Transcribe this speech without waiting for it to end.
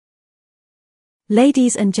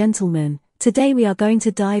Ladies and gentlemen, today we are going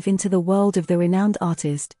to dive into the world of the renowned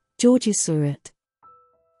artist, GeorgesSeurat.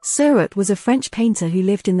 Seurat was a French painter who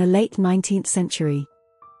lived in the late 19th century.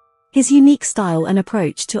 His unique style and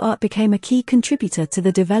approach to art became a key contributor to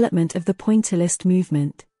the development of the pointillist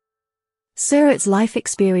movement. Seurat's life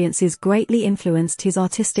experiences greatly influenced his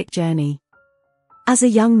artistic journey. As a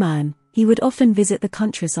young man, he would often visit the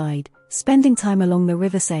countryside, spending time along the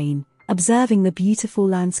river Seine, observing the beautiful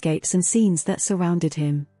landscapes and scenes that surrounded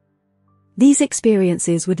him. These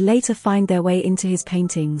experiences would later find their way into his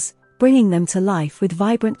paintings, bringing them to life with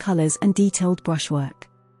vibrant colors and detailed brushwork.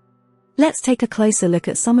 Let's take a closer look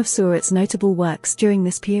at some of Seurat's notable works during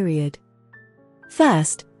this period.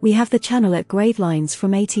 First, we have the Channel At Gravelines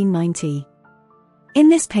from 1890. In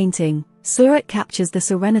this painting, Seurat captures the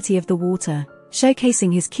serenity of the water,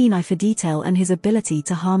 showcasing his keen eye for detail and his ability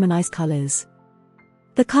to harmonize colors.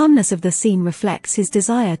 The calmness of the scene reflects his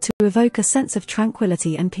desire to evoke a sense of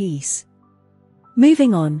tranquility and peace.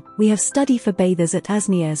 Moving on, we have Study for Bathers at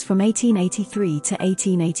Asnieres from 1883 to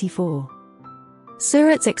 1884.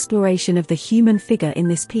 Seurat's exploration of the human figure in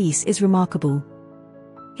this piece is remarkable.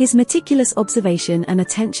 His meticulous observation and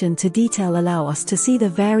attention to detail allow us to see the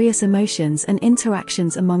various emotions and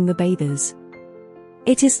interactions among the bathers.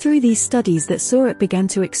 It is through these studies that Seurat began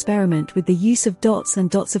to experiment with the use of dots and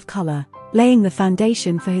dots of color, laying the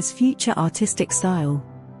foundation for his future artistic style.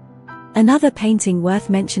 Another painting worth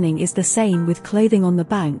mentioning is the Seine with Clothing on the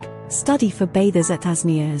Bank, Study for Bathers at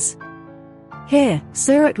Asnieres. Here,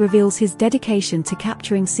 Seurat reveals his dedication to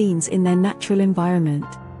capturing scenes in their natural environment.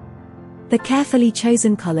 The carefully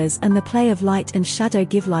chosen colors and the play of light and shadow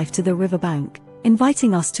give life to the riverbank,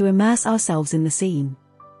 inviting us to immerse ourselves in the scene.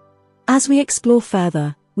 As we explore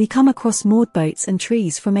further, we come across Moored Boats and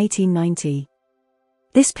Trees from 1890.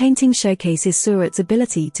 This painting showcases Seurat's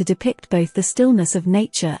ability to depict both the stillness of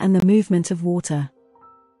nature and the movement of water.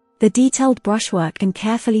 The detailed brushwork and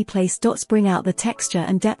carefully placed dots bring out the texture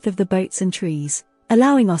and depth of the boats and trees,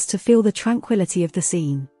 allowing us to feel the tranquility of the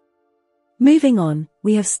scene. Moving on,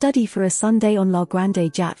 we have Study for a Sunday on La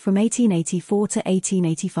Grande Jatte from 1884 to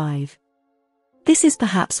 1885. This is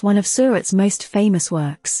perhaps one of Seurat's most famous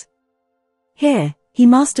works. Here, he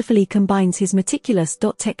masterfully combines his meticulous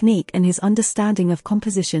dot technique and his understanding of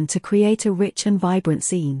composition to create a rich and vibrant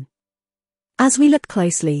scene. As we look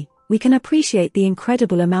closely, we can appreciate the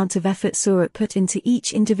incredible amount of effort Seurat put into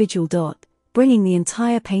each individual dot, bringing the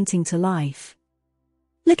entire painting to life.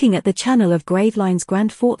 Looking at the Channel of Gravelines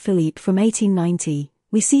Grande Fort-Philippe from 1890,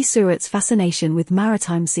 we see Seurat's fascination with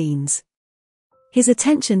maritime scenes. His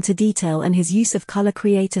attention to detail and his use of color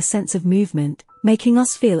create a sense of movement, making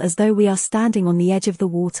us feel as though we are standing on the edge of the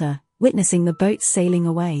water, witnessing the boats sailing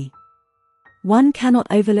away. One cannot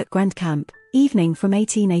overlook Grandcamp, Evening from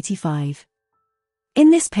 1885. In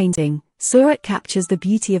this painting, Seurat captures the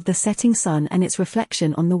beauty of the setting sun and its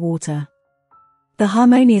reflection on the water. The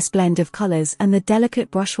harmonious blend of colors and the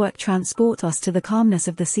delicate brushwork transport us to the calmness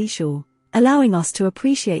of the seashore, allowing us to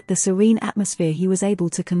appreciate the serene atmosphere he was able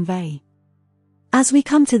to convey. As we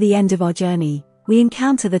come to the end of our journey, we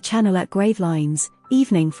encounter the Channel at Gravelines,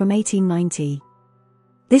 Evening from 1890.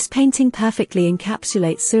 This painting perfectly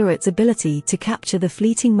encapsulates Seurat's ability to capture the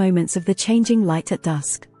fleeting moments of the changing light at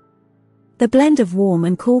dusk. The blend of warm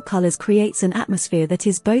and cool colors creates an atmosphere that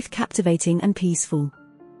is both captivating and peaceful.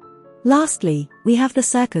 Lastly, we have the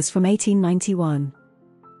Circus from 1891.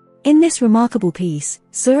 In this remarkable piece,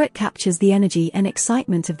 Seurat captures the energy and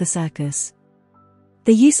excitement of the circus.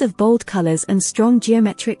 The use of bold colors and strong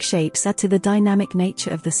geometric shapes add to the dynamic nature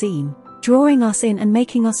of the scene, drawing us in and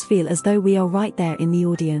making us feel as though we are right there in the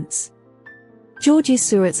audience.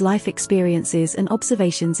 GeorgesSeurat's life experiences and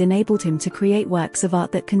observations enabled him to create works of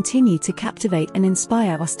art that continue to captivate and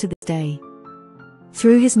inspire us to this day.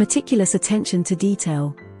 Through his meticulous attention to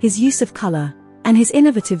detail, his use of color, and his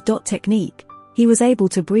innovative dot technique, he was able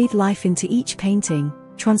to breathe life into each painting,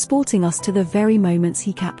 transporting us to the very moments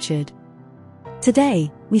he captured.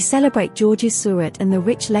 Today, we celebrate GeorgesSeurat and the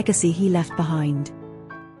rich legacy he left behind.